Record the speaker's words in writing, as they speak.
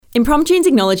Impromptunes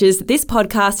acknowledges that this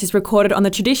podcast is recorded on the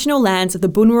traditional lands of the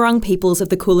Bunurong peoples of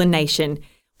the Kulin Nation.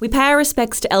 We pay our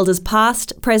respects to elders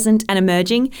past, present and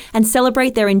emerging and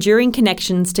celebrate their enduring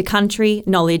connections to country,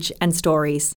 knowledge and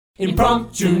stories.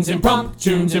 Impromptunes,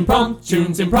 impromptunes,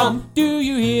 impromptunes, imprompt. Do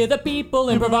you hear the people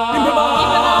improvising?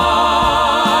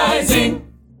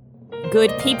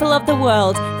 Good people of the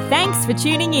world, thanks for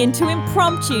tuning in to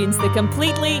Impromptunes, the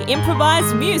completely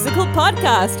improvised musical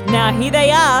podcast. Now here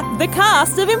they are, the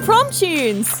cast of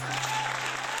Impromptunes.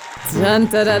 Dun,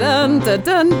 dun, dun, dun,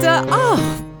 dun, dun.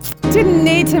 Oh, didn't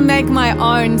need to make my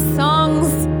own songs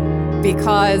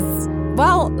because,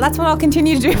 well, that's what I'll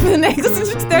continue to do for the next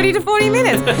 30 to 40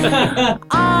 minutes.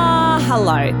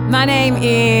 Hello. My name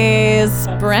is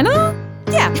Brenna.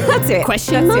 Yeah, that's it.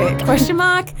 Question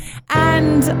mark.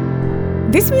 And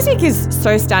this music is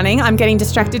so stunning, I'm getting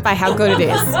distracted by how good it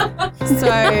is. So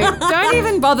don't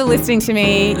even bother listening to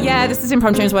me. Yeah, this is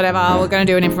Impromptunes, whatever. We're going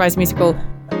to do an improvised musical.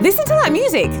 Listen to that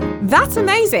music. That's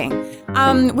amazing.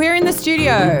 We're in the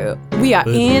studio. We are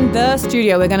in the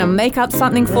studio. We're going to make up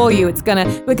something for you. We're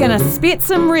going to spit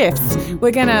some riffs.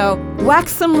 We're going to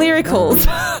wax some lyricals.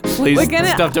 Please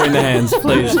stop doing the hands,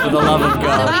 please, for the love of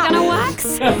God. Are we going to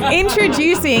wax?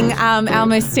 Introducing our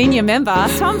most senior member,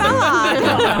 Tom Ballard.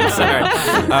 I'm sorry.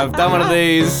 I've done one of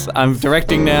these. I'm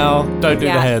directing now. Don't do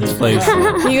the hands, please.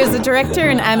 He was a director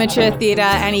in amateur theatre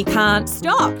and he can't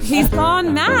stop. He's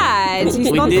gone mad.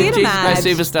 He's gone theatre mad. We did Cheese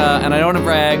Christ Superstar, and I don't want to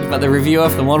brag, but the reviewer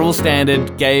from the Model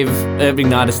Standard gave Irving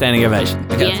Knight a standing ovation.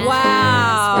 Okay. Yes.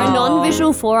 Wow. For a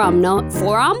non-visual forearm.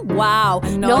 Wow.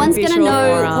 No one's going to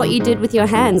know what you did with your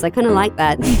hands. I kind of like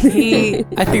that.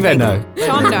 I think they know.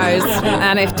 Tom knows.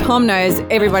 And if Tom knows,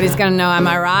 everybody's going to know, am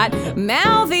I right?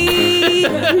 Mouthy.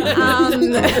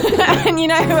 And you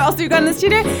know who else we've got in the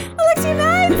studio? Alexia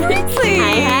May Princely.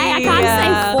 Hey, I can't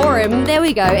say forum. There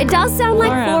we go. It does sound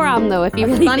like forearm though, if you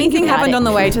really Funny think thing about happened it. on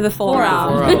the way to the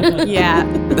forearm. Yeah.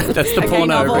 That's the porno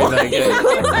novel. everything.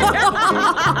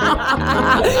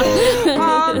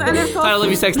 And of course, Title of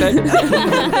your sex tape.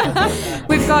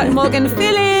 we've got Morgan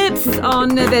Phillips on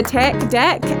the tech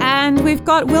deck, and we've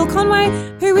got Will Conway,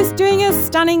 who is doing a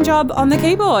stunning job on the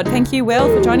keyboard. Thank you, Will,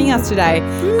 for joining us today.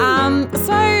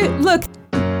 So, look,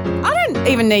 I don't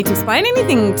even need to explain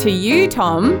anything to you,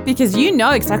 Tom, because you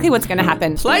know exactly what's going to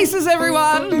happen. Places,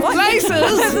 everyone. Places.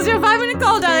 This is your 5-minute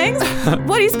call, darlings.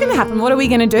 What is going to happen? What are we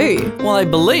going to do? Well, I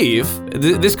believe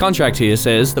this contract here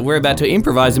says that we're about to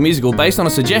improvise a musical based on a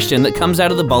suggestion that comes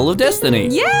out of the Bowl of Destiny.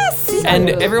 Yes! And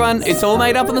everyone, it's all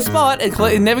made up on the spot. It's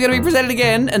never going to be presented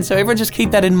again. And so everyone just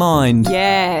keep that in mind.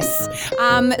 Yes.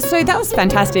 So that was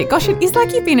fantastic. Gosh, it is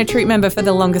like you've been a troupe member for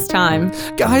the longest time.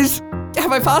 Guys,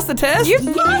 have I passed the test? You've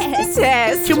passed the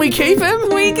test. Can we keep him?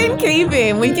 We can keep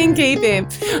him.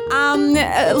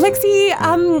 Lexi,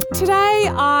 today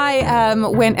I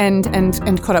went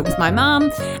and caught up with my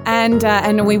mum,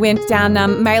 and we went down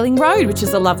Mailing Road, which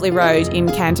is a lovely road in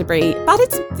Canterbury. But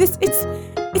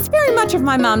it's very much of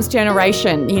my mum's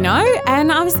generation, you know. And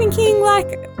I was thinking,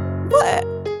 like,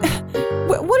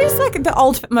 what is like the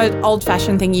most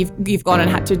old-fashioned thing you've gone and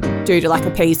had to do to like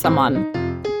appease someone?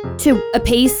 To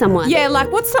appease someone. Yeah,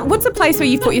 like what's a place where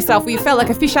you've put yourself where you felt like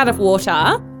a fish out of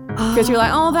water because you're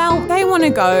like, oh, they want to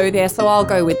go there, so I'll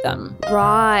go with them.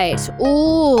 Right.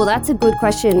 Oh, that's a good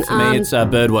question. For me, it's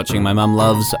bird watching. My mum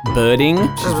loves birding.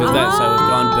 She's with that, so we've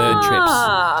gone bird trips.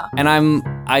 And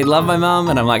I love my mum,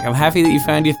 and I'm like, I'm happy that you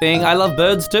found your thing. I love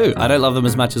birds too. I don't love them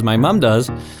as much as my mum does.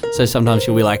 So sometimes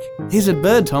she'll be like, here's a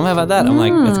bird, Tom, how about that? I'm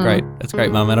like, that's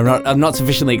great, mum. And I'm not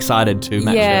sufficiently excited to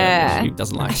match her. She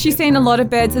doesn't like it. Has she seen a lot of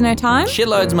birds in her time?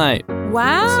 Shitloads, mate.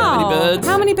 Wow. So many birds.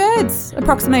 How many birds?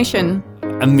 Approximation.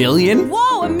 1 million?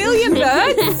 Whoa, 1 million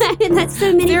birds? That's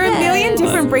so many There are birds. 1 million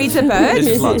different breeds of birds.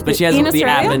 There's lots, but she has in the app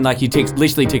Australia? and like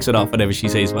literally ticks it off whenever she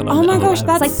sees one. Oh my gosh,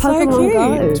 that's It's like so Pokemon cute.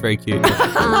 Go. It's very cute. But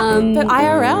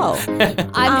IRL.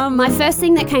 My first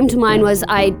thing that came to mind was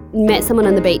I met someone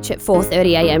on the beach at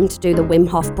 4:30 a.m. to do the Wim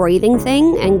Hof breathing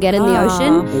thing and get in the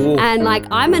ocean. Ooh. And like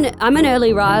I'm an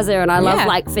early riser and I love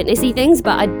like fitnessy things,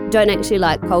 but I don't actually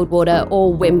like cold water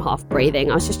or Wim Hof breathing.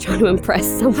 I was just trying to impress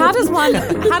someone. How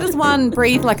does one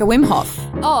breathe like a Wim Hof?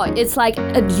 Oh, it's like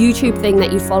a YouTube thing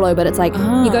that you follow, but it's like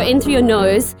you go in through your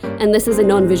nose, and this is a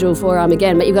non-visual forearm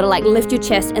again, but you've got to like lift your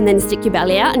chest and then stick your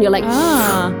belly out, and you're like,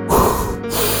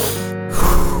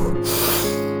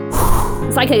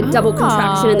 it's like a double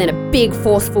contraction and then a big,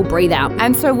 forceful breathe out.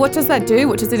 And so what does that do?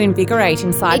 What does it invigorate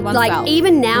inside oneself? Like,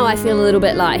 even now I feel a little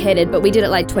bit lightheaded, but we did it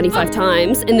like 25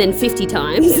 times and then 50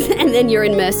 times, and then you're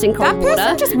immersed in cold water.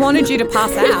 That person just wanted you to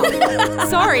pass out.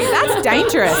 Sorry, that's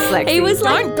dangerous, Lexi. He was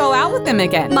like- don't go out with them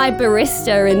again. My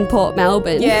barista in Port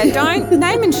Melbourne. Yeah, don't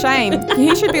name and shame.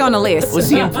 He should be on a list. Was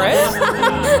he impressed?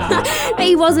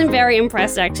 He wasn't very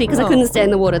impressed, actually, because I couldn't stay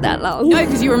in the water that long. No,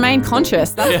 because you remained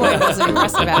conscious. That's what he wasn't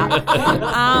impressed about.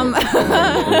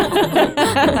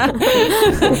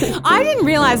 I didn't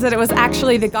realise that it was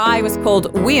actually the guy who was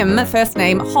called Wim, first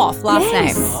name, Hoff, last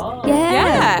name.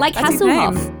 Yeah. Like that's his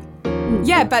Hasselhoff. name.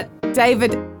 Yeah, but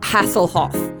David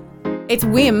Hasselhoff. It's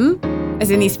Wim,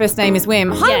 as in his first name is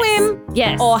Wim. Hi, Yes. Wim.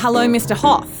 Yes. Or hello, Mr.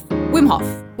 Hoff. Wim Hof.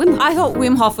 Wim Hof. I thought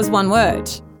Wim Hof was one word.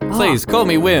 Please, call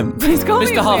me Wim. Please call me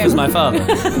Mr. Hoff Wim. is my father.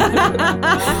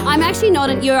 I'm actually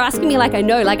not. You're asking me like I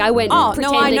know. Like I went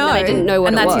pretending I know. that I didn't know what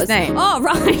And it that's was. his name. Oh,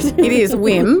 right. It is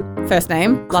Wim, first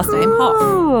name, last name, Hoff.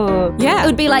 Oh. Yeah. It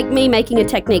would be like me making a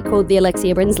technique called the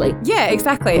Alexia Brinsley. Yeah,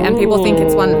 exactly. And people think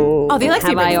it's one. Oh, the Alexia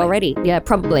Have I Brinsley. already? Yeah,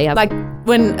 probably. Like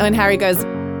when Harry goes,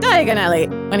 diagonally.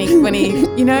 When he,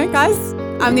 you know, guys,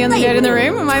 I'm the only nerd in the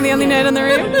room. Am I the only nerd in the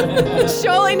room?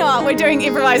 Surely not. We're doing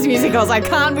improvised musicals. I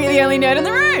can't be the only nerd in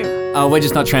the room. Oh, we're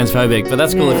just not transphobic, but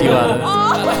that's cool if you are.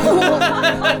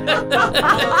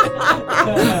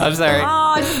 I'm sorry. Oh,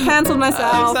 I just cancelled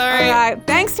myself. I'm sorry. All right.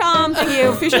 Thanks, Tom. Thank you.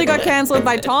 Officially got cancelled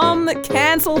by Tom Ballard.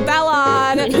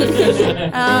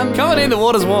 Come on in, the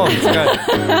water's warm. It's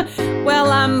great.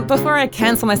 Well, before I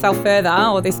cancel myself further,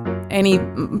 or there's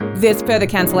further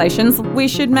cancellations,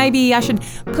 I should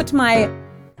put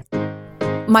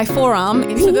my forearm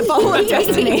into the bowl of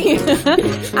destiny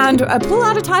and pull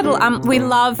out a title. We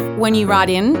love when you write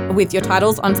in with your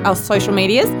titles on our social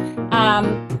medias.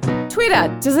 Twitter,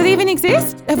 does it even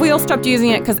exist? Have we all stopped using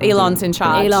it because Elon's in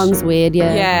charge? Elon's weird,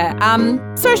 yeah. Yeah.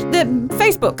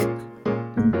 Facebook,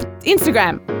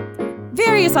 Instagram,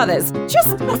 various others.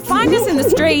 Just find us in the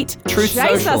street, Truth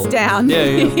chase Social. us down. Yeah.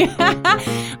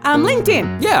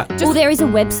 LinkedIn. Yeah. Well, there is a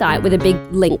website with a big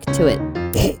link to it.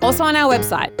 Also on our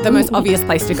website, the most obvious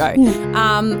place to go.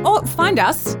 Or find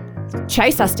us,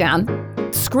 chase us down,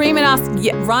 scream at us,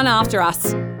 run after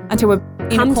us until we're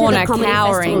in Come a corner to the comedy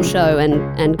cowering. festival show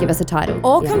and give us a title.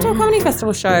 Or come to a comedy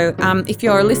festival show. If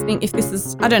you're listening, if this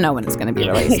is, I don't know when it's going to be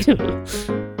released.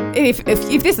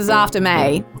 If this is after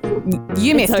May,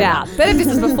 you missed over. out. But if this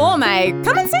is before May,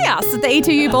 come and see us at the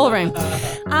E2U Ballroom.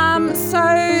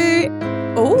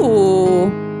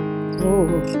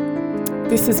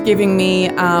 This is giving me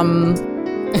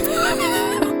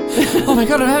Oh my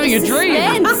God, I'm having a dream.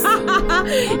 And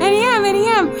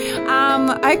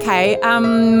okay.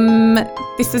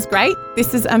 This is great.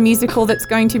 This is a musical that's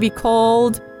going to be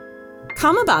called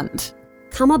Cummerbund.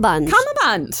 Cummerbund.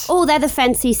 Cummerbund. Oh, they're the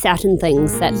fancy satin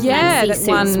things that Yeah, fancy that suits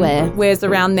one wear. wears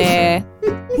around their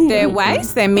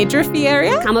waist, their midriffy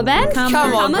area. Cummerbund? Come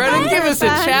on, Brennan, give us a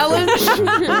challenge.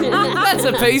 That's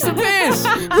a piece of piss.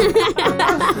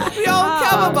 The old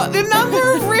Cummerbund. The number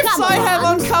of riffs I have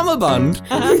on Cummerbund.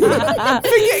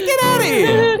 Get out of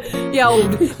here.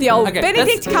 The old Okay,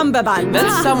 Benedict Cumberbund.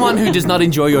 That's someone who does not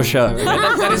enjoy your show.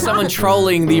 That is someone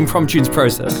trolling the Impromptunes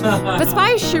process. That's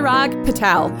by Chirag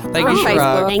Patel. Thank from you, Chirag.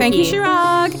 Facebook. Thank you.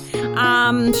 Chirag.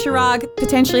 Chirag,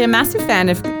 potentially a massive fan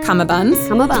of Cummerbunds.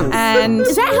 Cummerbunds. And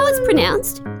Is that how it's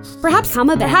pronounced? perhaps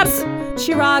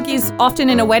Chirag is often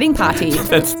in a wedding party.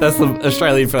 That's the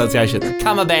Australian pronunciation.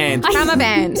 Cummerband.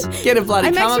 Cummerband. Get a bloody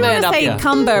It makes me want Cummerband to up say here.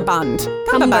 Cumberbund.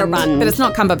 Cumberbund. But it's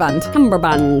not Cumberbund.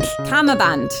 Cummerbund.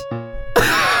 Cummerbund.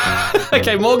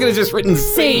 Okay, Morgan has just written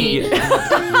C.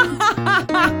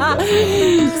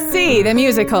 C, the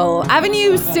musical.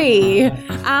 Avenue C.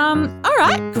 All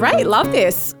right, great. Love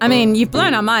this. I mean, you've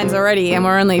blown our minds already and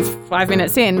we're only 5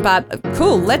 minutes in, but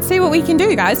cool. Let's see what we can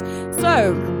do, guys.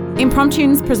 So,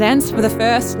 Impromptunes presents for the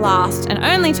first, last, and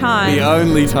only time. The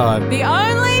only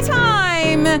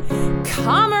time.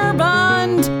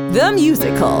 Cummerbund, the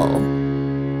musical.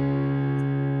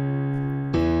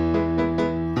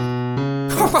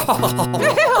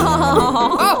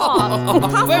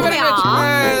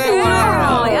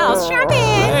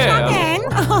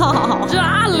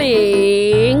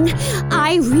 Darling,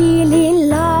 I really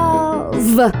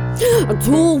love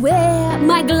to wear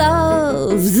my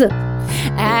gloves.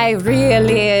 I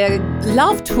really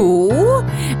love to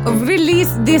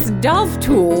release this dove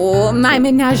to my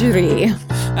menagerie.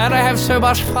 And I have so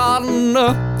much fun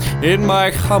in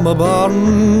my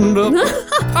Cummerbund.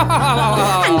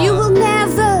 And you will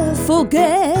never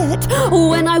forget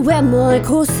when I wear my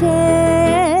corset.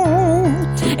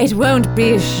 it won't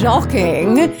be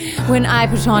shocking when I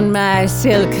put on my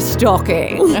silk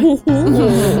stocking.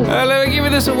 Let me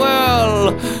give this a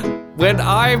whirl. When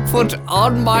I put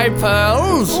on my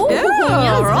pearls. Oh,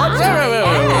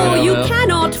 you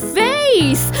cannot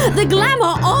face the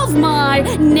glamour of my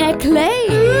necklace.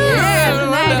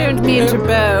 I don't mean to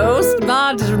boast,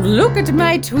 but look at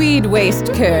my tweed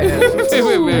waistcoat.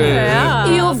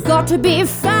 You've got to be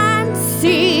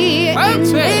fancy in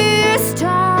this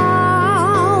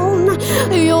town.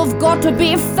 You've got to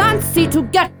be fancy to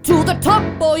get to the top,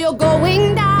 or you're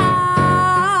going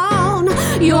down.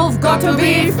 You've got to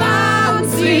be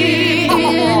fancy in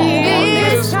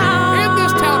this town. In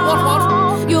this town,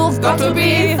 what? You've got to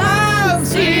be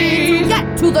fancy to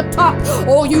get to the top,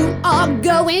 or you are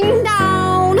going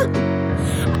down.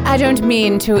 I don't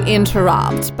mean to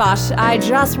interrupt, but I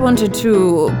just wanted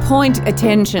to point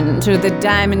attention to the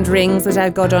diamond rings that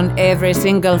I've got on every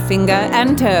single finger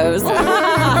and toes. Well,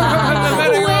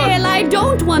 I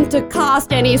don't want to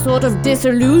cast any sort of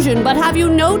disillusion, but have you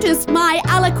noticed my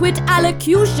eloquent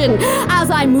allocution? As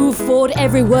I move forward,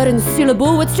 every word and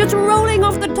syllable, it's just rolling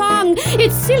off the tongue.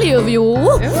 It's silly of you.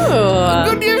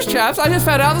 Good news, chaps. I just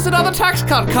found out there's another tax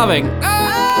cut coming.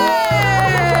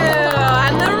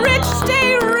 And the rich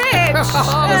stay rich. The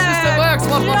system works.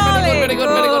 Very good.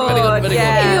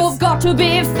 Yes. You've got to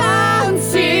be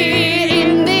fancy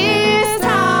in this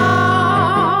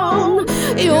town.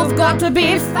 You've got to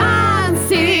be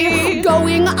fancy,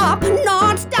 going up,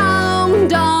 not down,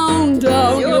 down,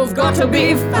 down. You've got to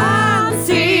be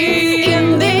fancy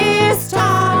in this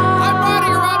town. I'm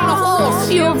riding around on a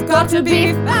horse. You've got to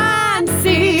be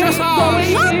fancy,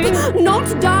 going up, not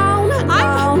down.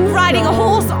 I'm riding a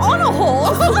horse on a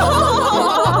horse.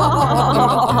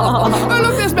 Oh,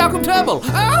 look, there's Malcolm Turnbull.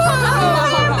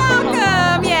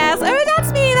 Malcolm, yes. Oh,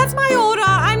 that's me. That's my order.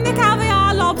 I'm the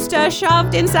caviar lobster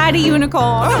shoved inside a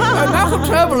unicorn. Malcolm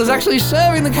Turnbull is actually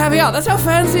serving the caviar. That's how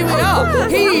fancy we are.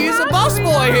 He's a boss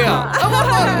boy here.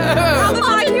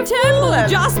 Malcolm Turnbull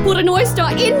just put an oyster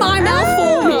in my mouth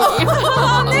for me.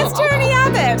 There's Tony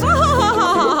Abbott.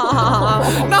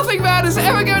 Nothing bad is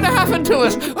ever going to happen to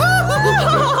us.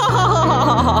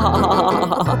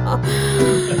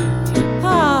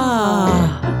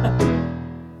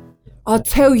 I'll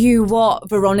tell you what,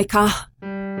 Veronica.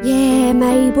 Yeah,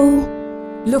 Mabel.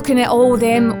 Looking at all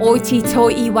them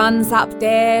hoity-toity ones up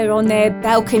there on their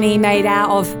balcony made out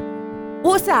of...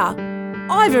 What's that?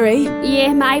 Ivory?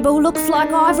 Yeah, Mabel, looks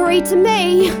like ivory to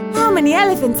me. How many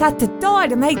elephants had to die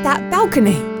to make that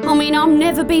balcony? I mean, I've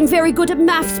never been very good at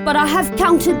maths, but I have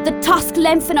counted the tusk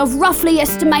length and I've roughly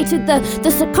estimated the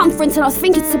circumference, and I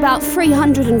think it's about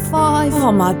 305.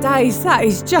 Oh, my days, that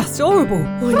is just horrible.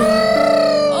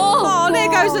 Oh, there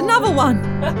goes another one.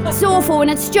 It's awful, and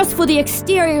it's just for the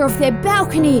exterior of their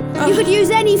balcony. You could use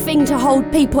anything to hold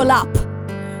people up.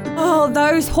 Oh,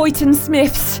 those Hoyton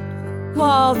Smiths.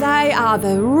 Well, they are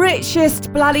the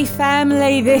richest bloody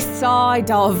family this side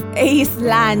of East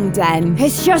London.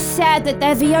 It's just sad that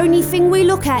they're the only thing we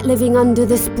look at living under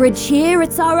this bridge here.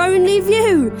 It's our only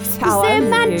view. It's their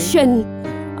mansion.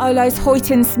 Oh, those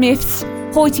Hoyton Smiths,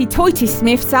 hoity-toity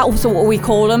Smiths, that's what we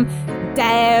call them,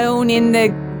 down in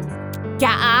the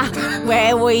gutter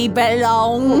where we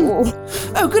belong.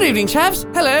 Oh, good evening, chaps.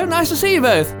 Hello, nice to see you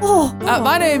both.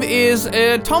 My name is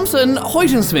Thompson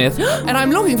Hoyton-Smith, and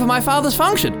I'm looking for my father's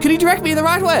function. Could you direct me in the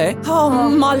right way? Oh,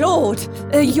 my lord,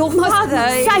 your father...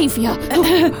 Saviour.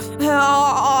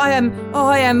 I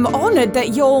am honoured that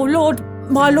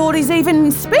my lord is even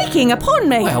speaking upon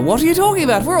me. Well, what are you talking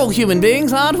about? We're all human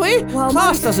beings, aren't we?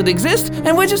 Class doesn't exist,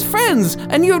 and we're just friends,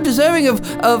 and you're deserving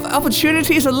of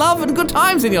opportunities and love and good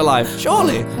times in your life,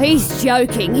 surely. He's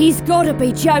joking. He's got to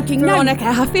be joking. Veronica,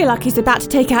 I feel like he's about to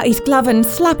take out his glove and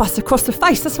slap us across the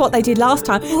face. That's what they did last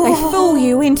time. They fool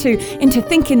you into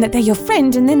thinking that they're your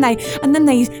friend, and then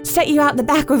they set you out the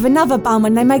back with another bum,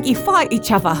 and they make you fight each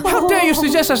other. How dare you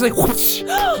suggest such a thing? Whoosh.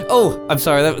 Oh, I'm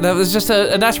sorry. That was just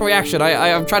a natural reaction.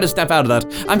 I'm trying to step out of that.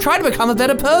 I'm trying to become a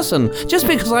better person. Just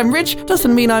because I'm rich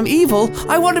doesn't mean I'm evil.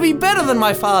 I want to be better than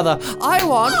my father. I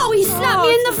want... Oh, he slapped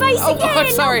me in the face again.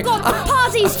 I'm sorry. Oh, God, the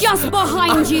party's just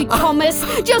behind you, Thomas.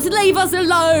 Just leave us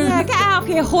alone. Yeah, get out of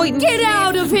here, Hoyton. Get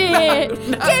out of here.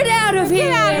 Get out of here.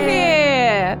 Get out of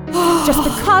here. Just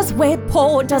because we're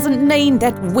poor doesn't mean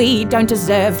that we don't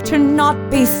deserve to not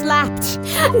be slapped.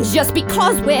 Just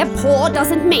because we're poor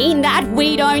doesn't mean that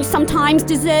we don't sometimes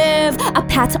deserve a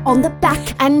pat on the back.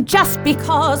 And just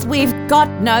because we've got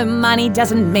no money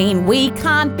doesn't mean we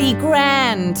can't be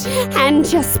grand. And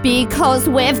just because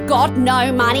we've got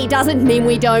no money doesn't mean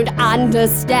we don't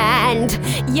understand.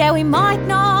 Yeah, we might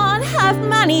not have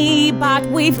money, but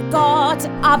we've got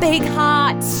a big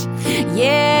heart.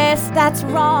 Yes, that's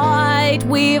right.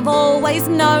 We've always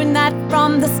known that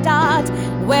from the start.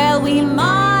 Well, we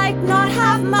might not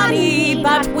have money,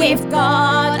 but we've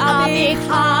got a big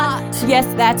heart. Yes,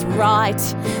 that's right.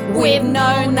 We've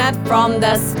known that from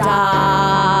the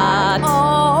start.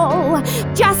 Oh,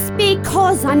 just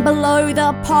because I'm below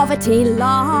the poverty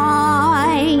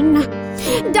line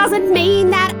doesn't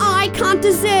mean that I can't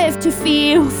deserve to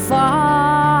feel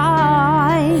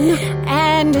fine.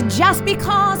 And just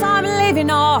because I'm living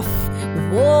off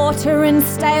water and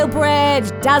stale bread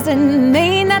doesn't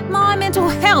mean that my mental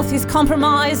health is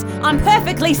compromised. I'm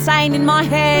perfectly sane in my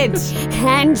head.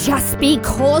 And just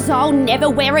because I'll never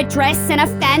wear a dress and a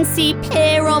fancy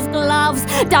pair of gloves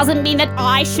doesn't mean that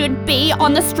I should be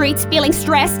on the streets feeling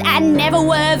stressed and never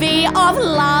worthy of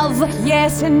love.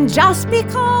 Yes, and just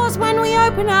because when we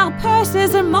open our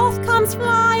purses a moth comes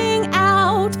flying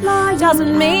out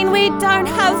doesn't mean we don't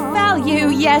have value.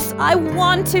 Yes, I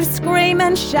want to scream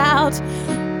and shout.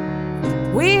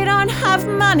 We don't have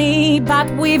money, but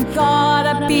we've got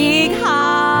a big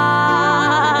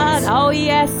heart. Oh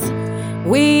yes,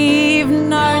 we've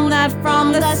known that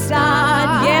from the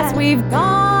start. Yes, we've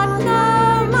got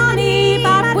no money,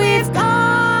 but we've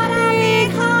got a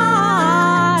big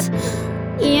heart.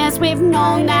 Yes, we've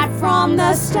known that from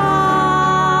the start.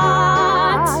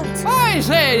 I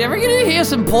say, ever you hear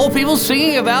some poor people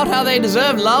singing about how they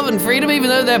deserve love and freedom even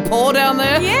though they're poor down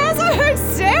there? Yes, I heard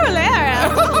so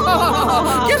hilarious.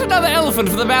 Get another elephant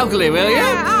for the balcony, will you?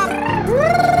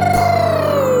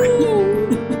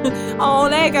 Oh,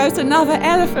 there goes another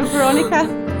elephant, Veronica.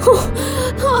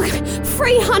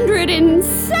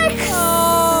 306.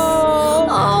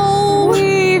 Oh,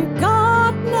 we've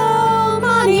got no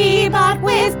money, but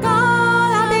we've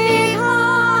got a big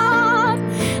heart.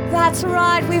 That's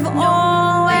right, we've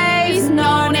always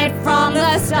known it from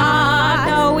the start.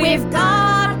 No, we've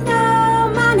got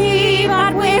no money,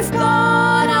 but we've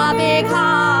got a big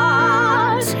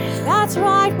heart. That's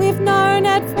right, we've known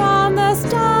it from the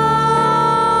start.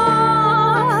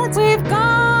 We've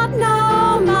got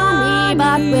no money,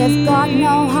 But we've got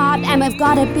no heart, and we've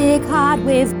got a big heart.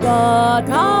 We've got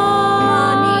no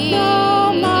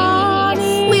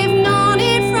money. We've known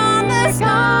it from the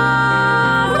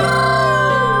start.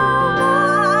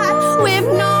 We've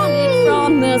known it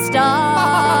from the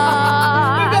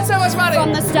start. You've got so much money.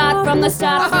 From the start, from the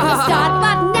start, from the start.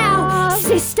 But now,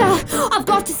 sister, I've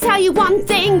got to tell you one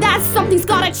thing. That something's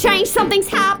gotta change, something's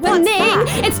happening.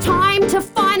 It's time to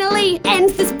finally end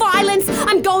this violence.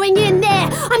 I'm going in there,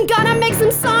 I'm gonna make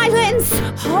some silence.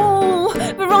 Oh,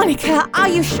 Veronica, are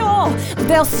you sure?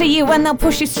 They'll see you and they'll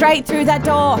push you straight through that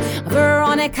door.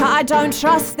 Veronica, I don't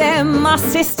trust them. My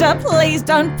sister, please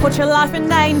don't put your life in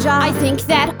danger. I think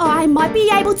that I might be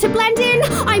able to blend in.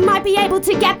 I might be able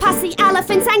to get past the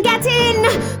elephants and get in.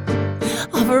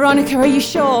 Oh, Veronica, are you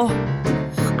sure?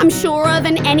 I'm surer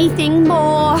than anything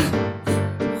more.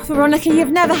 Veronica,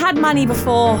 you've never had money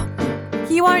before.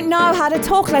 You won't know how to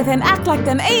talk like them, act like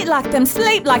them, eat like them,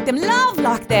 sleep like them, love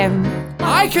like them.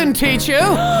 I can teach you.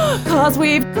 'Cause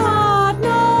we've got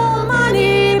no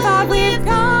money, but we've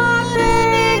got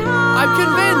big hearts. I'm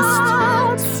convinced.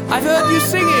 I've heard you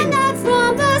singing. That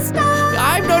from the start.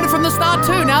 I've known it from the start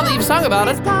too, now that you've sung about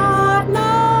it. Got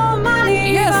no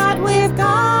money, Yes. but we've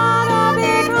got a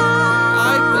big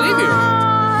heart. I believe you.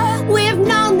 We've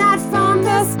known that from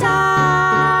the start.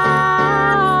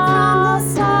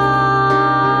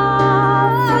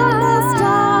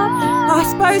 I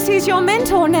suppose he's your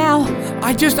mentor now.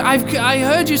 I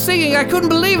heard you singing. I couldn't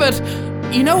believe it.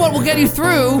 You know what will get you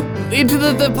through into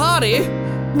the party?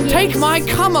 Yes. Take my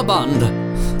cummerbund.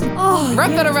 Oh,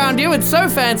 Wrap that around you. It's so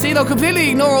fancy. They'll completely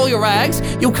ignore all your rags.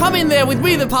 You'll come in there with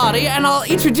me to the party, and I'll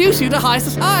introduce you to high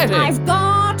society. I've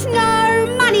got no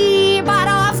money, but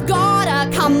I've got a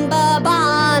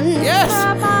cummerbund. Yes.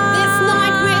 This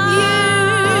night with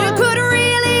you could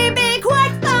really be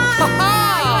quite fun.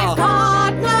 I've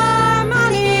got no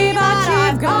money, but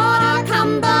I've got a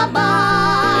cummerbund.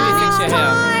 Let me fix your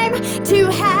hair. Time to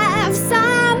have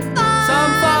some fun.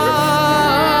 Some fun.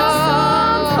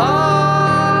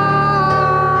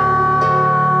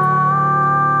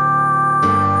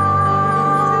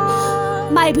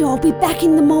 Maybe I'll be back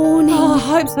in the morning. Oh, I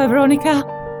hope so, Veronica.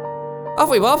 Off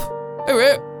we pop.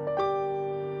 Hooray.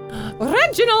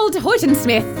 Reginald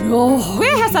Hoytensmith. Oh,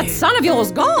 where has that son of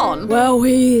yours gone? Well,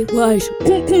 wait.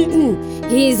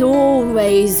 He's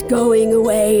always going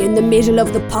away in the middle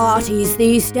of the parties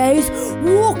these days,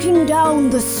 walking down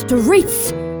the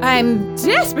streets I'm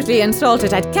desperately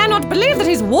insulted. I cannot believe that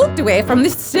he's walked away from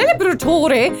this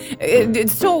celebratory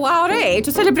soiree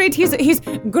to celebrate his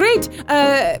great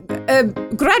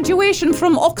graduation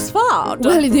from Oxford.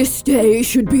 Well, this day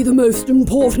should be the most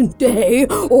important day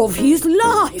of his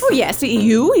life. Oh, yes,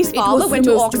 his father went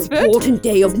to Oxford. It was the most important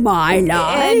day of my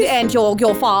life. And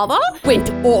your father? Went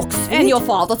to Oxford. And your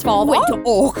father's father? Went to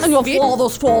Oxford. And your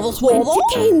father's father? Went to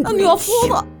Cambridge. And your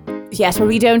father? Yes, well,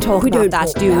 we don't talk about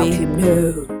that, do we?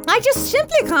 No. I just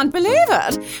simply can't believe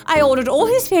it. I ordered all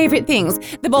his favourite things.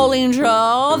 The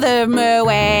Bollinger, the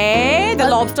Moet, the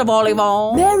lobster vol au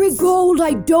vent. Marigold,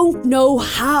 I don't know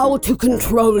how to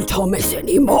control Thomas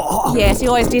anymore. Yes, he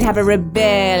always did have a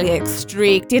rebellious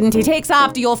streak, didn't he? Takes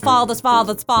after your father's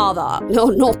father's father. No,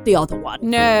 not the other one.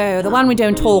 No, the one we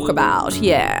don't talk about,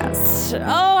 yes. Oh,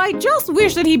 I just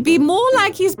wish that he'd be more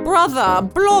like his brother,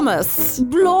 Blomus.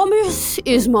 Blomus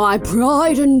is my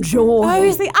pride and joy. Oh,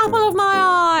 he's the apple of my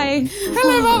eye.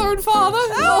 Hello, Mother and Father.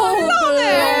 Oh,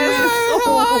 Blomus!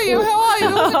 How are you? How are you?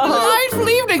 It was a delightful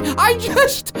evening.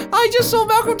 I just saw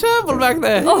Malcolm Turnbull back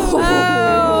there.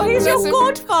 Oh, he's your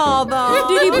godfather.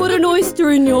 Did he put an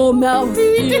oyster in your mouth?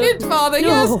 He did, Father,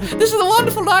 yes. This is a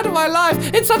wonderful night of my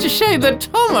life. It's such a shame that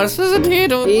Thomas isn't here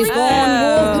to... He's gone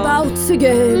walkabouts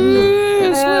again.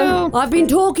 Yes, well... I've been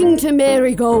talking to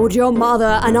Marigold, your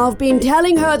mother, and I've been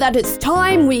telling her that it's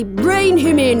time we rein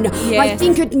him in. Yes. I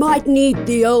think it might need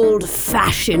the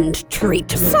old-fashioned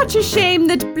treatment. Such a shame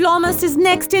that Blomus is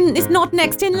not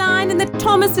next in line and that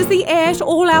Thomas is the heir to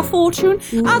all our fortune.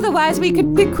 Otherwise, we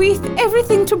could bequeath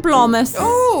everything to Blomus.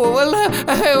 Oh, well,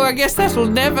 I guess that'll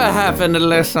never happen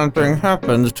unless something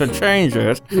happens to change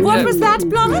it. What was that,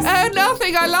 Blomus?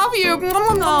 Nothing. I love you.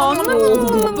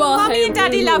 Oh, Mommy and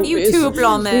Daddy love you too,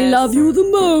 Blomus. We love you the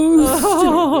most.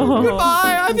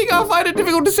 Goodbye. I think I'll find it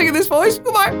difficult to sing in this voice.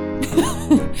 Goodbye.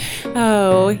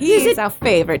 Oh, he's our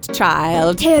favourite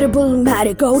child. Terrible,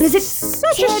 Marigold. Is it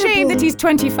Such a shame that he's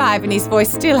 25 and his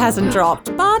voice still hasn't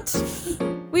dropped. But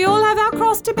we all have our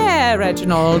cross to bear,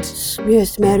 Reginald.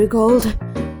 Yes, Marigold.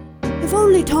 If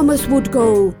only Thomas would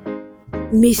go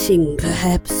missing,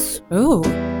 perhaps. Oh,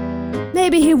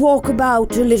 Maybe he walked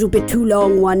about a little bit too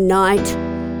long one night.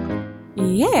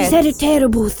 yes. Is that a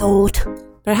terrible thought?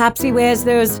 Perhaps he wears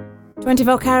those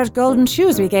 24-carat golden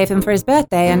shoes we gave him for his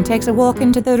birthday and takes a walk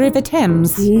into the River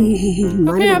Thames.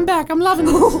 Okay, I'm back. I'm loving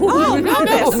it.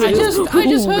 I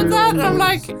just heard that and I'm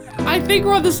like, I think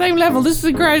we're on the same level. This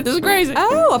is crazy.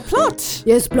 Oh, a plot.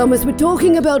 Yes, Plumbus, we're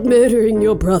talking about murdering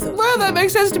your brother. Well, that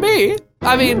makes sense to me.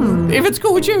 I mean, if it's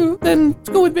cool with you, then it's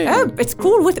cool with me. Oh, it's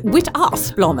cool with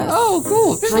us, Blomus. Oh,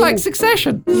 cool. This is like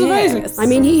Succession. This is amazing. Yes. I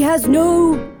mean, he has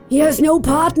no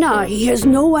partner. He has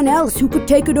no one else who could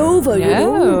take it over, you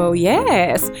know? Oh,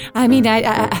 yes. I mean,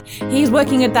 he's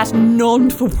working at that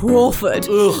non-for-profit.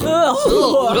 But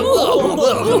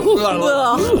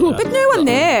no one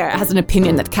there has an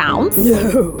opinion that counts.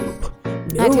 No.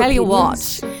 I tell you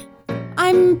what,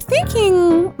 I'm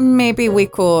thinking maybe we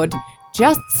could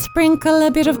just sprinkle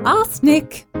a bit of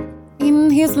arsenic in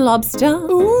his lobster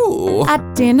Ooh.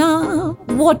 at dinner.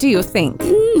 What do you think?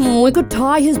 We could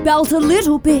tie his belt a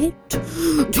little bit.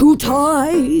 Too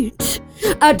tight.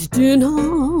 At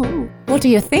dinner. What do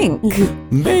you think?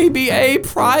 Maybe a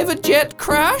private jet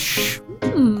crash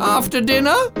after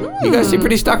dinner? You guys seem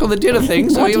pretty stuck on the dinner thing.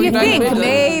 So What do you like think? to-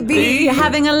 Maybe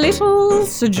having a little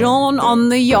sojourn on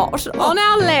the yacht on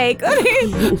our lake and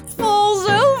he falls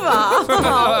over.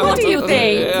 What do you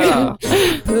think? Yeah.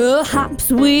 Perhaps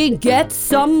we get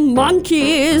some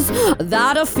monkeys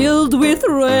that are filled with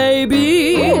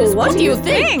rabies. Ooh, what do you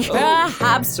think?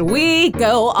 Perhaps we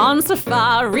go on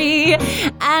safari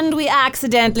and we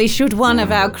accidentally shoot one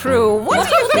of our crew. What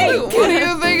do you think? What do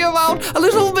you think about a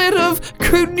little bit of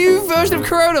new version of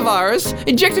coronavirus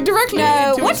injected directly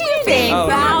No, into what do you think?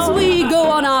 Perhaps we go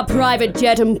on our private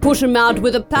jet and push him out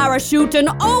with a parachute and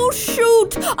oh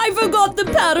shoot, I forgot the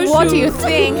parachute. What do you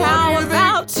think? How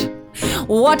about?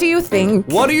 What do you think?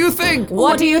 What do you think?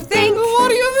 What do you think? What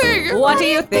do you think? What do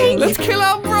you think? Let's kill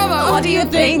our brother. What do you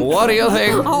think? What do you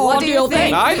think? What do you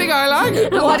think? I think I like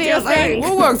it. What do you think?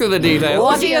 We'll work through the details.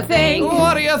 What do you think?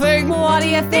 What do you think? What do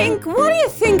you think? What do you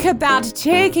think about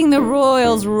taking the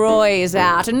Rolls Royce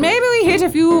out and maybe we hit a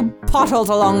few potholes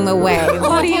along the way?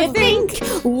 What do you think?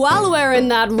 While we're in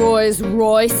that Rolls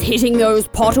Royce hitting those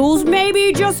potholes,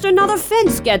 maybe just another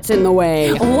fence gets in the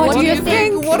way. What do you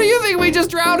think? What do you think? We just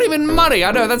drown him in money.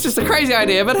 I know that's just a crazy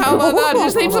idea, but how about that?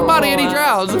 Just leave some money and he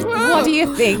drowns. What do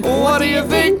you think? What do you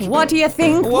think? What do you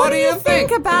think? What do you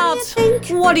think? about?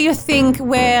 What do you think?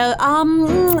 Well,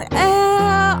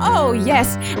 Oh,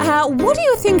 yes. What do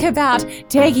you think about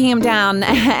taking him down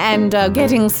and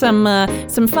getting some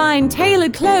fine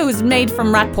tailored clothes made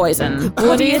from rat poison?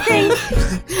 What do you think?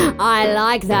 I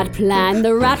like that plan.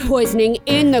 The rat poisoning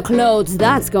in the clothes,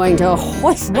 that's going to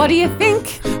hoist. What do you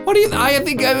think? I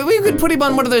think we could put him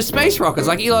on one of those space rockets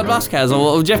like Elon Musk has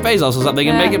or Jeff Bezos or something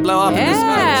and make it blow up in the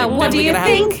sky. What do you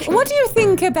think? What do you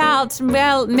think about,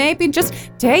 well, maybe just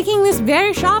taking this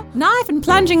very sharp knife and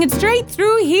plunging it straight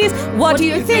through his... What do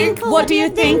you think? What do you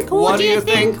think? What do you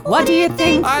think? What do you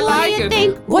think? I like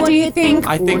it. What do you think?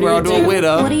 I think we're onto a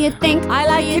winner. What do you think? I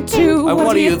like it too.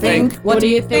 What do you think? What do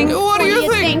you think? What do you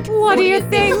think? What do you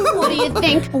think? What do you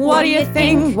think? What do you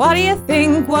think? What do you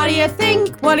think? What do you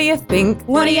think? What do you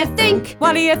think? What do you think?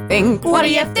 What do you think? What do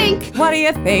you think? What do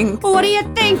you think? What do you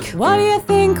think? What do you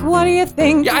think? What do you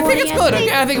think? Yeah, I think it's good.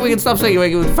 I think we can stop singing. We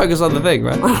can focus on the thing,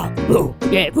 right?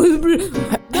 Yeah.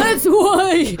 That's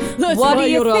why. That's What why do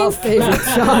you you're our think? favourite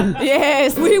son.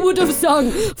 Yes. We would have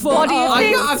sung for What do you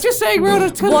think? I'm just saying we're on a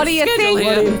What do you think?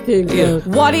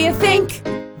 What do you think?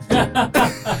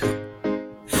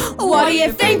 What do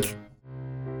you think?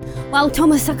 Well,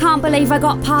 Thomas, I can't believe I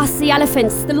got past the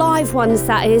elephants, the live ones,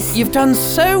 that is. You've done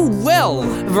so well,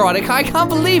 Veronica. I can't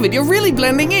believe it. You're really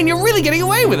blending in. You're really getting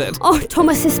away with it. Oh,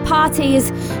 Thomas, this party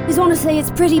is honestly, it's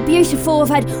pretty beautiful. I've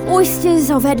had oysters,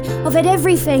 I've had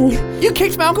everything. You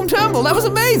kicked Malcolm Turnbull. That was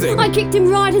amazing. I kicked him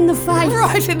right in the face.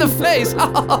 Right in the face.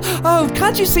 Oh,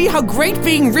 can't you see how great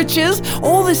being rich is?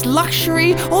 All this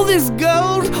luxury, all this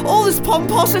gold, all this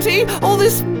pomposity, all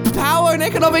this power and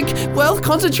economic wealth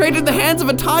concentrated in the hands of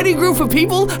a tiny group of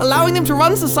people, allowing them to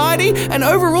run society and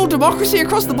overrule democracy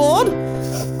across the board?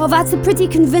 Well, that's a pretty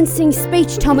convincing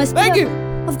speech, Thomas. Thank you.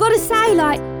 I've got to say,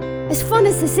 like, as fun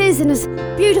as this is and as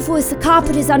beautiful as the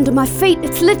carpet is under my feet,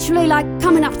 it's literally like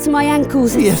coming up to my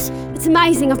ankles. Yes. It's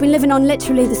amazing. I've been living on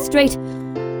literally the street.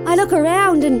 I look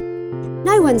around and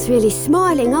no one's really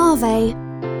smiling, are they?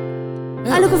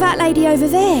 I look at that lady over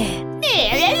there.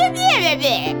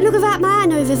 Look at that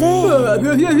man over there.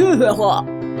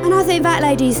 And I think that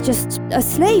lady's just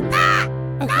asleep.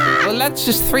 Well, that's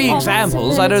just three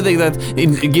examples. I don't think that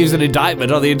it gives an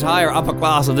indictment on the entire upper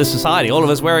class of this society. All of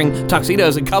us wearing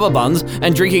tuxedos and cummerbunds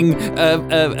and drinking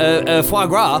foie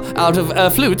gras out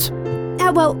of flutes.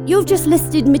 Well, you've just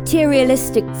listed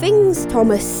materialistic things,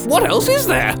 Thomas. What else is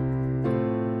there?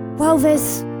 Well,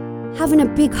 there's having a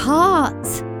big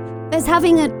heart. There's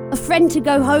having a friend to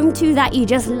go home to that you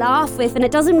just laugh with, and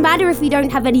it doesn't matter if you don't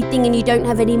have anything and you don't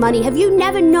have any money. Have you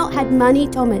never not had money,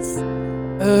 Thomas?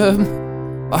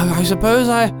 I suppose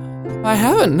I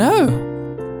haven't,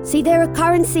 no. See, there are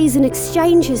currencies and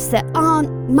exchanges that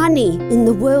aren't money in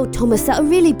the world, Thomas, that are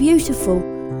really beautiful.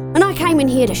 And I came in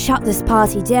here to shut this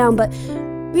party down, but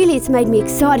really it's made me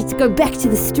excited to go back to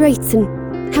the streets and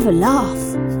have a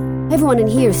laugh. Everyone in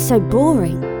here is so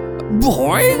boring.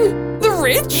 Boring? The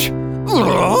rich?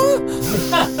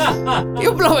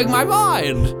 You're blowing my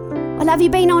mind. Well, have you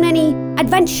been on any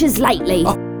adventures lately?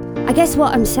 I guess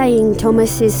what I'm saying,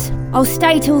 Thomas, is I'll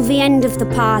stay till the end of the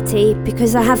party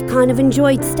because I have kind of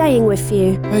enjoyed staying with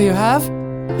you. Oh, you have?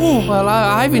 Yeah. Well,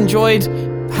 I've enjoyed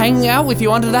hanging out with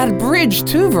you under that bridge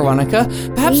too, Veronica.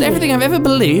 Perhaps everything I've ever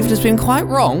believed has been quite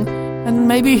wrong, and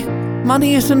maybe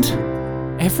money isn't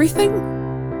everything?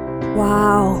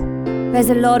 Wow. There's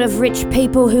a lot of rich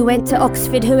people who went to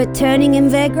Oxford who are turning in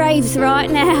their graves right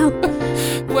now.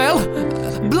 Well,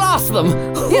 blast them.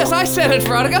 Yes, I said it,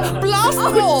 Veronica. Blast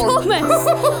them all. Thomas!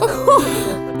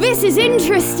 This is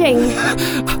interesting.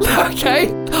 Okay,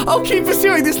 I'll keep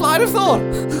pursuing this line of thought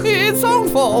in song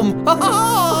form.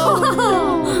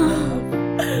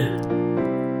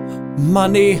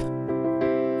 Money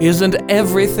isn't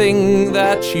everything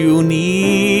that you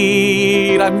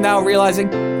need. I'm now realizing.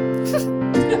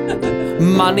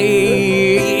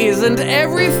 Money isn't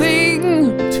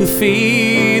everything to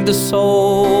feed the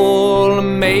soul.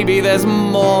 Maybe there's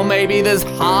more, maybe there's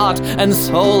heart and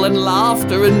soul and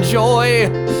laughter and joy.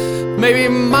 Maybe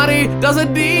money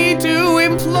doesn't need to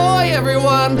employ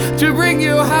everyone to bring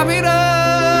you happiness,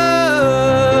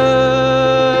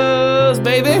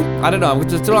 baby. I don't know, I'm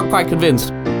still not quite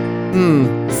convinced.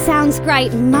 Sounds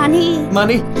great. Money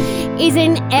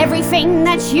isn't everything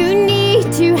that you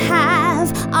need to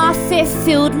have a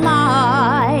fulfilled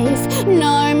life.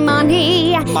 No,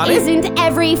 money isn't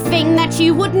everything that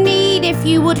you would need if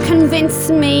you would convince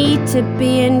me to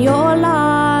be in your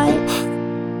life.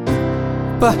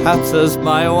 Perhaps as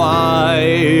my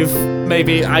wife.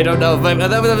 Maybe, I don't know.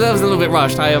 That was a little bit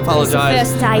rushed. I apologize.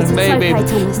 It's the first date. It's Maybe okay,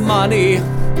 Thomas. money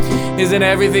isn't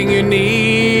everything you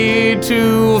need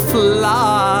to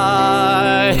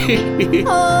fly.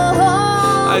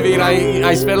 I mean,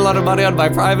 I spend a lot of money on my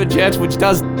private jet, which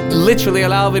does literally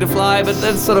allow me to fly, but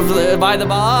that's sort of by the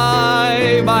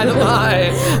by,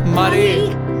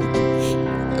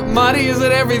 money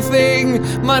isn't everything.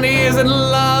 Money isn't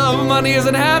love. Money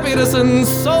isn't happiness and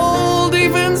soul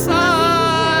deep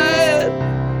inside.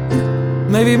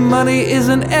 Maybe money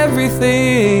isn't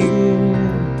everything.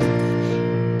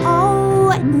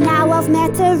 Oh, now I've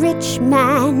met a rich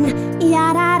man.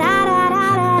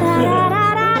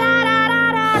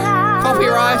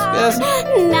 Copyright, yes.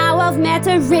 Now I've met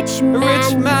a rich man.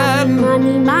 Rich man.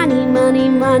 Money, money, money,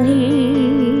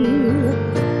 money.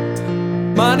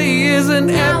 Money isn't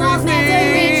Now I've met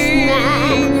a rich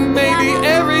man. everything. Maybe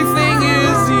everything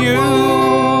is you.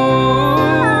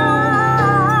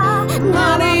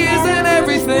 Money isn't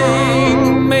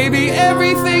everything. Maybe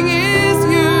everything is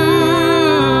you.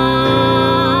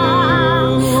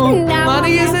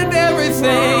 Money isn't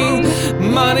everything.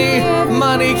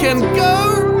 Money can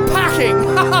go packing.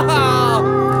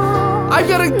 I've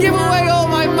got to give away all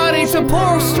my money to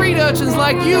poor street urchins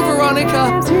like you,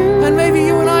 Veronica. And maybe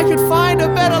you and I could find a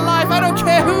better life. I don't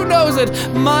care who knows it.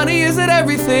 Money isn't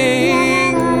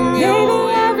everything.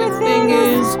 Everything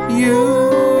is you.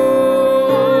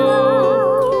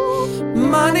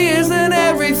 Money isn't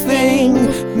everything.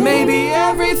 Maybe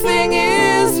everything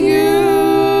is you.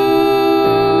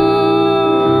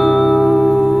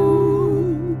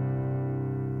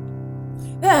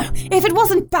 If it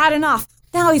wasn't bad enough,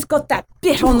 now he's got that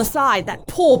bit on the side, that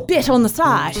poor bit on the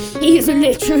side. He's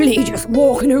literally just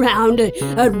walking around a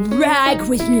rag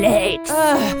with legs.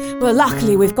 Well,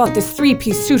 luckily we've got this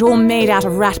 3-piece suit all made out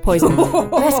of rat poison.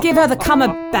 Let's give her the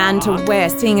Cummerbund to wear,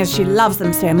 seeing as she loves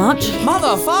them so much.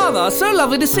 Mother, father, so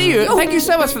lovely to see you. Thank you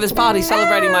so much for this party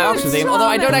celebrating my Oxford theme, although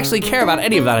I don't actually care about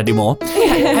any of that anymore.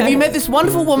 Have you met this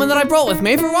wonderful woman that I brought with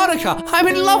me, Veronica? I'm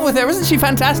in love with her, isn't she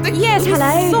fantastic? Yes, we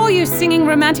saw you singing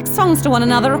romantic songs to one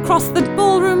another across the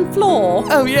ballroom floor.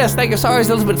 Oh, yes, thank you. Sorry, I was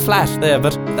a little bit flash there,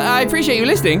 but I appreciate you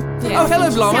listening. Yes. Oh, hello,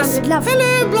 Blomus. Sounded lovely.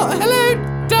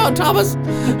 Hello, Thomas.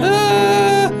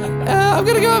 I'm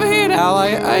gonna go over here now.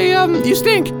 You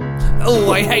stink. Oh,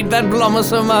 I hate that Blomus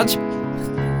so much.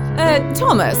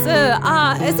 Thomas,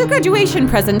 as a graduation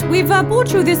present, we've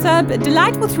bought you this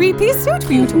delightful 3-piece suit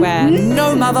for you to wear.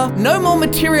 No, Mother, no more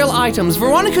material items.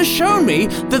 Veronica's shown me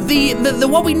that the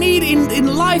what we need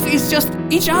in life is just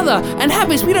each other and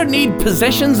happiness. We don't need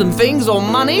possessions and things or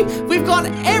money. We've got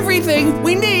everything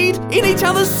we need in each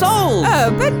other's souls.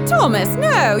 Oh, but Thomas,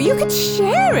 no, you could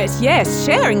share it. Yes,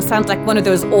 sharing sounds like one of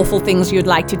those awful things you'd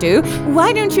like to do.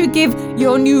 Why don't you give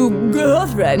your new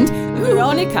girlfriend,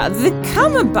 Veronica, the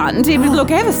Cummerbund? It would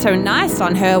look ever so nice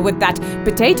on her with that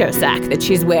potato sack that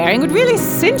she's wearing. It would really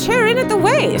cinch her in at the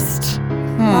waist.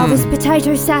 Well, this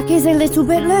potato sack is a little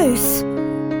bit loose.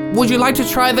 Would you like to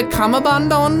try the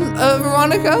Cummerbund on,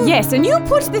 Veronica? Yes, and you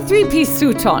put the 3-piece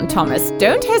suit on, Thomas.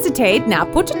 Don't hesitate. Now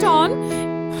put it on.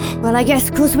 Well, I guess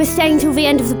because we're staying till the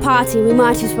end of the party, we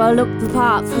might as well look the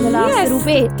part for the last Yes, little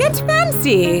bit. get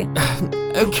fancy.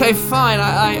 Okay, fine,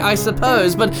 I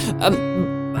suppose, but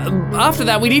after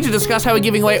that we need to discuss how we're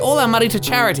giving away all our money to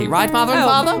charity, right, Mother and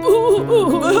Father?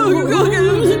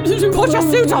 Put your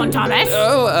suit on, Thomas.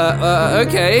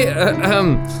 Okay,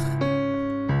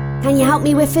 Can you help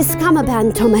me with this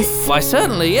Cummerbund, Thomas? why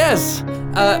certainly, yes.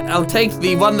 I'll take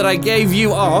the one that I gave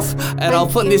you off, and I'll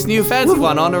put this new fancy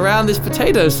one on around this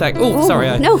potato sack. Oh,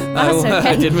 sorry. No, that's okay.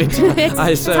 I didn't mean to. It's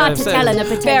hard to tell in a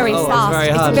potato Very sack. fast. very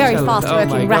It's hard a to very tell.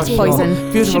 fast-working Oh my rat gosh. poison.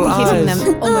 Beautiful Should be hitting eyes.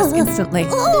 them almost instantly.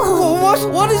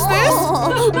 What is this?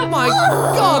 Oh my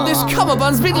God, this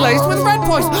Cummerbund's been laced with rat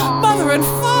poison. Mother and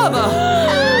Father!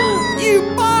 You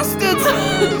bastards!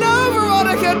 No,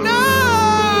 Veronica, no!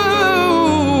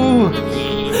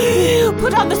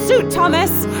 Put on the suit,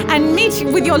 Thomas, and meet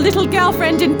with your little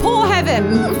girlfriend in poor heaven.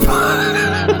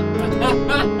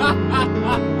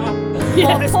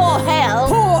 Yes. Poor hell.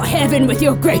 Poor heaven with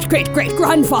your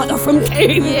great-great-great-grandfather from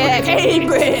Cambridge. Yeah,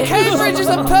 Cambridge. Cambridge is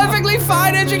a perfectly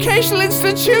fine educational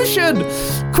institution.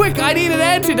 Quick, I need an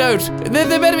antidote.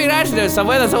 There better be an antidote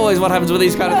somewhere. That's always what happens with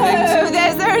these kind of things. Oh,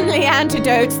 there's only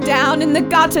antidotes down in the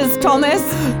gutters, Thomas.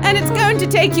 And it's going to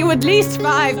take you at least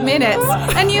 5 minutes.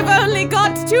 And you've only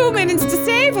got 2 minutes to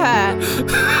save her.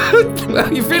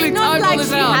 You've really Not timed all like this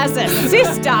she out. has a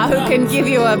sister who can give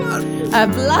you a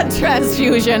blood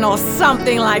transfusion or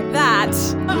something like that.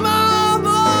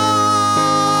 Mama!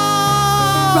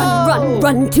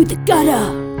 Run to the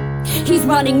gutter. He's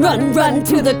running, run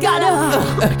to the gutter.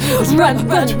 Run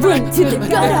to the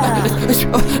gutter.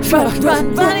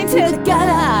 Run into the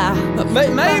gutter.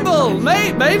 Mabel!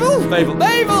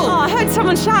 Oh, I heard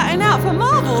someone shouting out for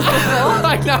marbles before.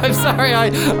 I know, I'm sorry.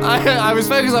 I was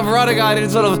focused on Veronica. I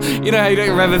didn't sort of, you know how you don't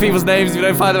remember people's names if you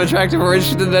don't find them attractive or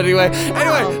interested in any way.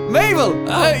 Anyway, Mabel,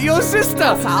 your sister.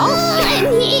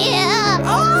 I'm here.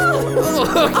 Oh,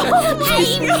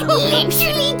 I'm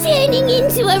literally turning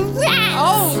into a rat.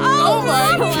 Oh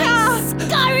my God.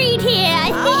 Scurried here.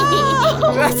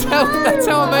 That's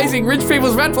how amazing rich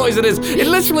people's rat poison is. It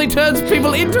literally turns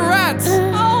people into rats.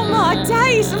 Oh my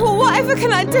days. Well, whatever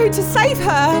can I do to save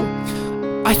her?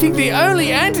 I think the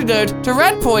only antidote to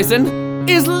rat poison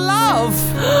is love.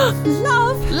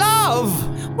 Love.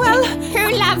 Well,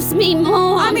 Who loves me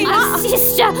more? I mean, my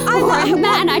sister or a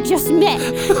man I just met?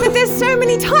 but there's so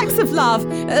many types of love.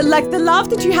 Like the love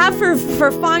that you have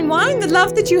for fine wine, the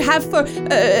love that you have for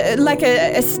like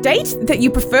a state that you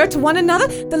prefer to one another,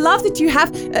 the love that you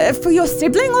have for your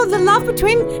sibling, or the love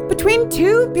between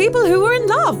two people who are in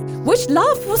love. Which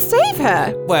love will save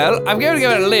her? Well, I'm going to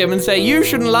go on a limb and say you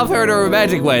shouldn't love her in a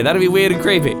romantic way. That'd be weird and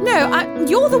creepy. No,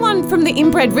 you're the one from the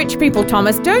inbred rich people,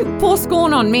 Thomas. Don't pour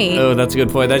scorn on me. Oh, that's a good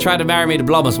point. They tried to marry me to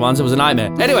Blomus once. It was a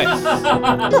nightmare. Anyway,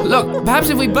 look, perhaps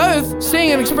if we both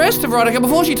sing and express to Veronica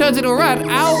before she turns into a rat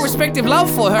our respective love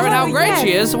for her and how great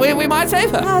she is, we might save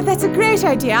her. Oh, that's a great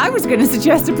idea. I was going to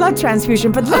suggest a blood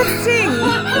transfusion, but let's sing.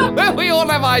 We all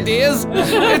have ideas. We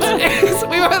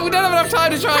don't have enough time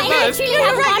to try I it first. literally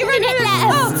have 1 minute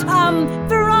left.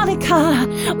 Veronica,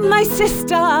 my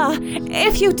sister,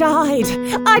 if you died,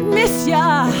 I'd miss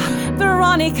ya.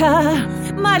 Veronica,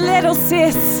 my little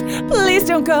sis, please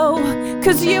don't go,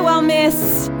 'cause you I'll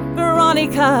miss.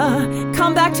 Veronica,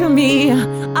 come back to me,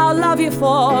 I'll love you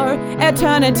for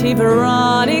eternity,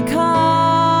 Veronica.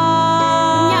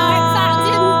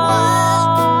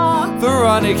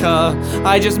 Veronica,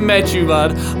 I just met you,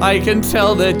 bud. I can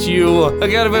tell that you are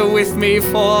gonna be with me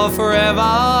for forever.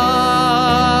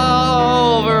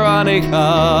 Oh, Veronica.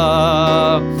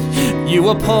 You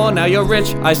were poor, now you're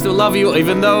rich. I still love you,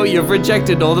 even though you've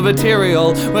rejected all the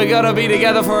material. We're gonna be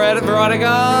together forever, Veronica.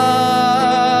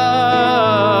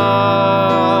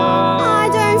 I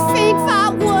don't think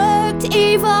that worked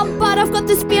either, but I've got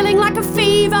this feeling like a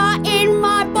fever in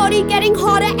my body getting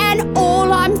hotter, and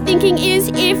all I'm thinking is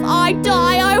if I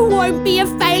die, I won't be a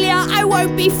failure, I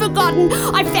won't be forgotten.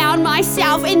 I found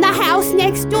myself in the house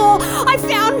next door. I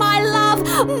found my love,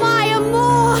 my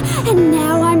amour, and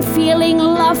now I'm feeling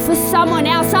love for someone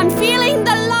else. I'm feeling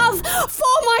the love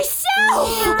for myself.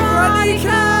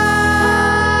 Veronica,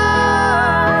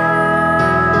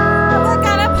 we're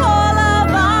gonna pour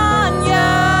love on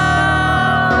you.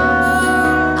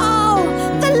 Oh,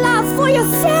 the love for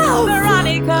yourself.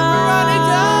 Veronica.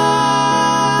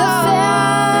 The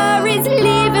fire is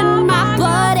leaving my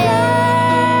body.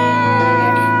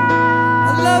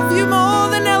 I love you more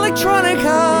than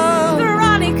electronica.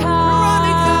 Veronica.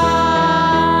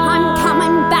 I'm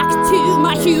coming back to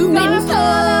my human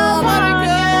form.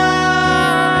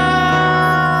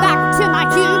 Back to my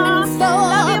human form.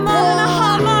 Love you more than a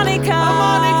harmonica.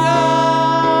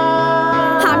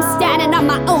 I'm standing on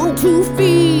my own 2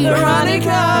 feet.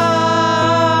 Veronica.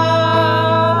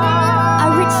 A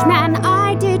rich man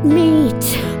I did meet.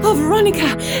 Oh, Veronica,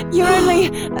 you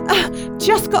only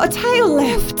just got a tail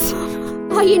left.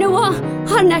 Oh, you know what?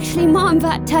 I didn't actually mind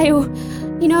that tail.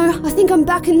 You know, I think I'm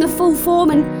back in the full form,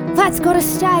 and that's gotta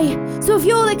stay. So if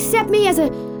you'll accept me as a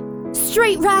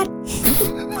street rat,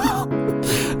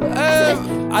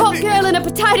 hot girl in a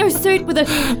potato suit with a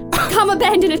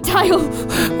cummerbund in a tail.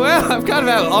 Well, I'm kind of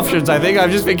out of options, I think. I've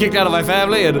just been kicked out of my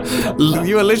family, and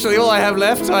you are literally all I have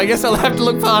left, so I guess I'll have to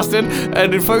look past it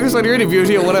and focus on your inner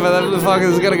beauty or whatever the fuck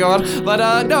is going to go on. But,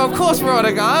 no, of course,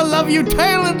 Veronica, I love you,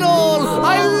 tail and all.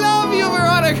 I love you,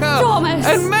 Veronica. Thomas.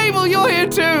 And Mabel, you're here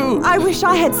too. I wish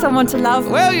I had someone to love.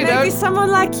 Well, you Maybe don't. someone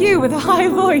like you with a high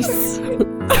voice.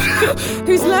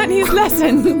 Who's learnt his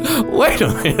lesson. Wait a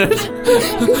minute.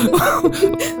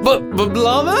 But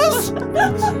Blomus?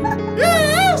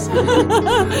 Yes!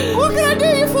 What can I do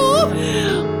you for?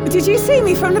 Did you see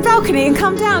me from the balcony and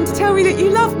come down to tell me that you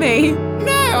love me?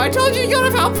 No, I told you you're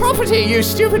of our property, you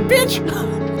stupid bitch.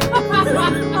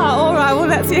 Oh, all right. Well,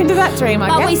 that's the end of that dream, I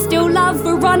But we guess. still love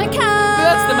Veronica.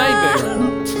 That's the main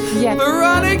bit. Yeah.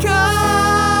 Veronica!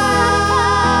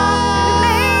 The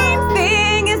main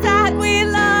thing is that we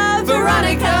love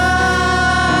Veronica!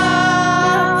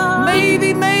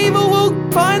 Maybe Mabel will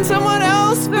find someone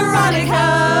else, Veronica!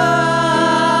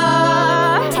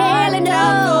 Tail and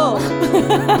all.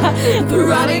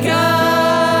 Veronica!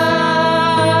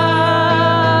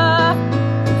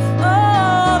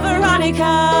 Oh, Veronica.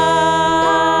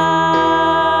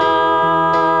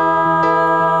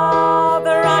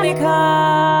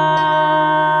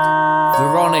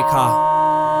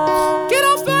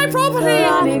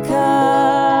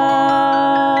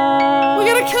 We're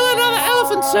gonna kill another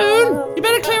elephant soon. You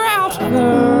better clear out.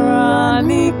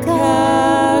 Veronica,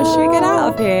 should we get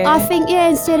out of here? I think,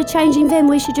 instead of changing them,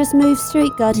 we should just move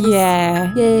street gutters.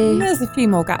 Yeah. Yeah. There's a few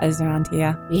more gutters around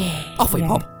here. Yeah. Off we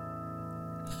pop.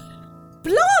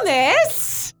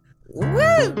 Blondes?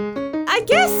 Well, I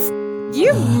guess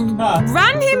you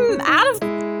ran him out of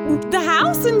the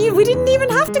house and we didn't even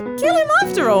have to kill him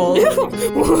after all.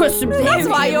 That's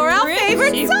why you're our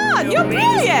favourite son. You're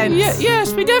brilliant.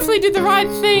 Yes, we definitely did the right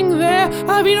thing there.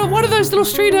 I mean, one of those little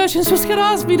street urchins was going to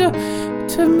ask me to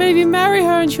maybe marry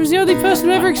her, and she was the only person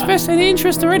who ever expressed any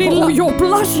interest or any love. You're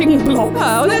blushing, Blonde.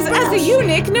 Oh, as a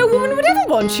eunuch, no woman would ever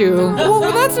want you.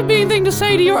 Well, that's a mean thing to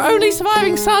say to your only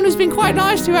surviving son, who's been quite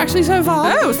nice to you actually so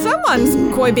far. Oh, someone's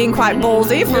being quite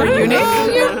ballsy for a eunuch. Oh,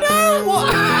 you know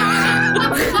what?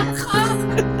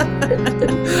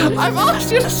 I've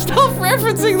asked you to stop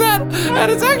referencing that, and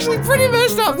it's actually pretty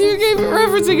messed up that you keep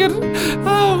referencing it.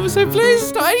 Oh, so please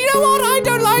stop. And you know what? I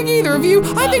don't like either of you.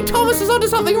 I think Thomas is onto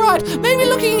something right. Maybe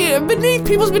looking beneath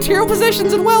people's material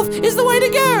possessions and wealth is the way to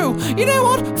go. You know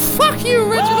what? Fuck you,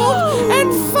 Reginald,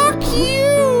 and fuck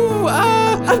you,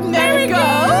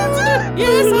 Marigold.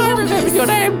 Yes, I remember your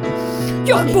name.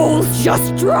 Your balls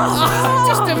just dropped.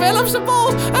 Just develop some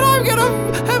balls, and I'm gonna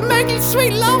make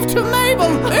sweet love to Mabel.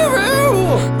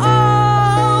 Hooroo!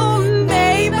 Oh,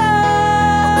 Mabel.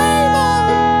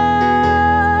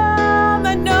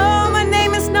 No, my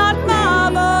name is not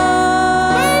Marble.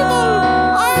 Mabel,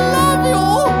 I love you.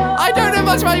 I don't know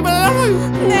much about you, but I love you.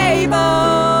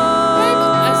 Mabel.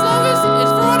 Mabel, as long as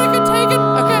it's Veronica taken.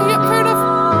 Okay, yep, fair enough.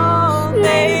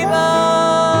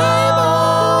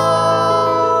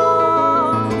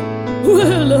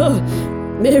 Well,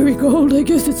 Marigold, I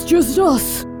guess it's just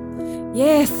us.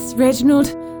 Yes,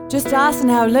 Reginald, just us and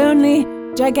our lonely,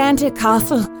 gigantic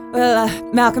castle. Well,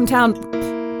 Malcolm Town.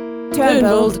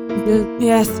 Turnbold.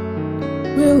 Yes.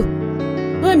 Well,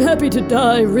 I'm happy to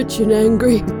die rich and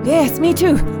angry. Yes, me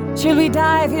too. Shall we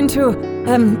dive into a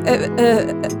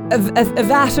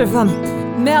vat of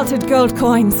melted gold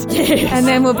coins? Yes. And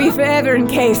then we'll be forever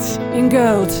encased in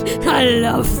gold. I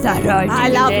love that idea. I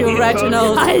love you,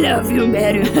 Reginald. I love you,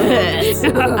 Marigold.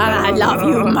 And I love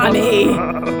you, money.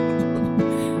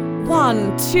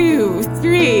 1, 2,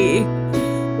 3.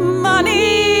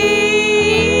 Money.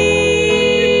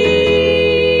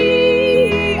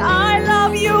 I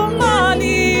love you,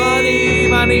 money.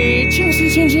 Money. Ching, ching,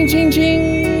 ching, ching, ching, ching.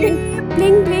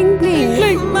 Bling, bling,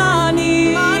 bling.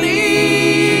 Money. Money.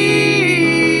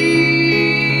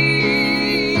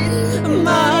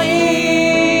 Money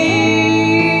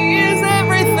is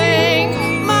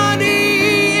everything.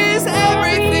 Money is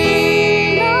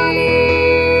everything. Money.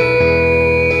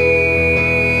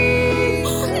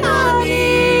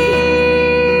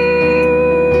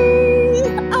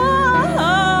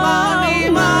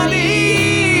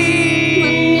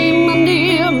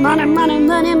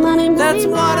 That's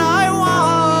what I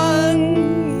want.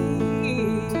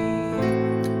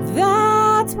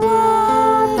 That's what I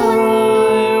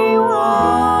want.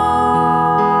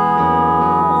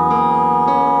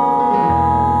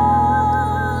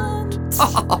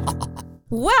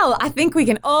 Well, I think we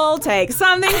can all take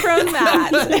something from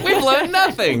that. We've learned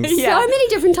nothing. Yeah. So many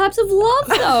different types of love,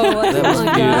 though. That was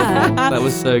beautiful. That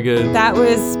was so good. That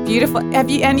was beautiful.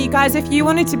 And you guys, if you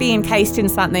wanted to be encased in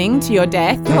something to your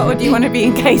death, what would you want to be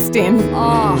encased in?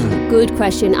 Oh, good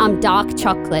question. Dark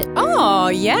chocolate. Oh,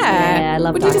 yeah. Yeah, I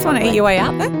love Would you dark just want to eat chocolate. your way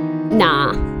out there?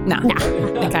 Nah. No.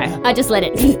 Okay. I just let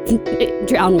it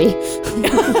drown me.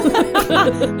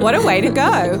 What a way to go.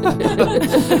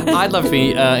 I'd love to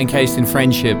be encased in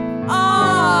friendship.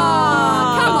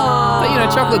 Oh, come on.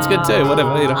 But, chocolate's good too,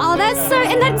 whatever, Oh, and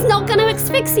that's not going to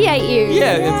asphyxiate you.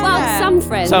 Yeah, it's- Well, Yeah. some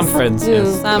friends. Some friends,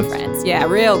 yes. Some friends, yeah,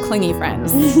 real clingy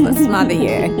friends that smother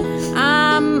you.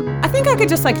 I think I could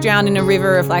just drown in a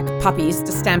river of puppies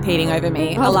just stampeding over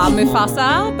me, a la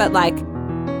Mufasa, but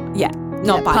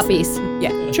not bison. Puppies.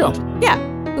 Yeah, Sure. yeah.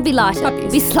 It'll be lighter.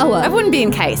 It'll be slower. I wouldn't be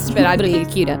encased, but I'd But it'll be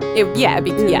be cuter.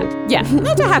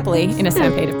 not too happily in a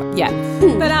stampede of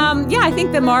But I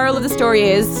think the moral of the story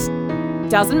is,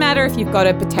 doesn't matter if you've got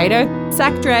a potato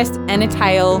sack dress and a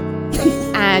tail,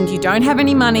 and you don't have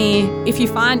any money. If you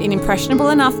find an impressionable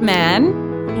enough man,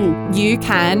 you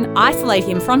can isolate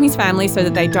him from his family so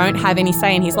that they don't have any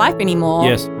say in his life anymore.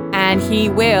 Yes. And he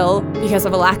will, because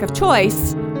of a lack of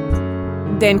choice,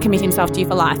 then commit himself to you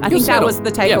for life. I think that settle. was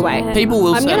the takeaway. Yeah. People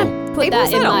will I'm settle. going to put People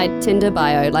that in settle. my Tinder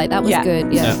bio. That was Yeah.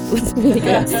 good. Yeah. Yeah. It was really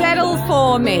good. Settle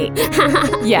for me.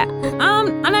 Yeah.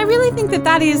 And I really think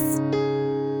that is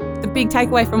the big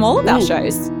takeaway from all of our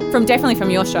shows. Definitely from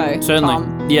your show, Certainly.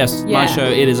 Tom. Yes, Yeah. my show,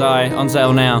 It Is I, on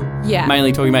sale now. Yeah.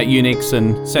 Mainly talking about eunuchs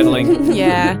and settling.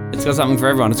 Yeah. It's got something for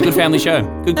everyone. It's a good family show.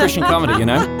 Good Christian comedy, you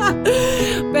know?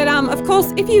 But of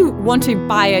course, if you want to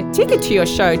buy a ticket to your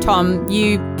show, Tom,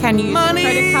 you can use Money!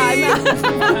 a credit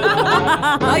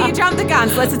card. Oh, you jumped the gun,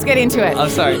 so let's just get into it. I'm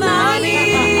sorry. Money!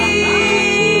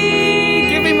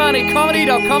 Give me money.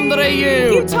 Comedy.com.au.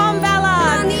 Give Tom Ballard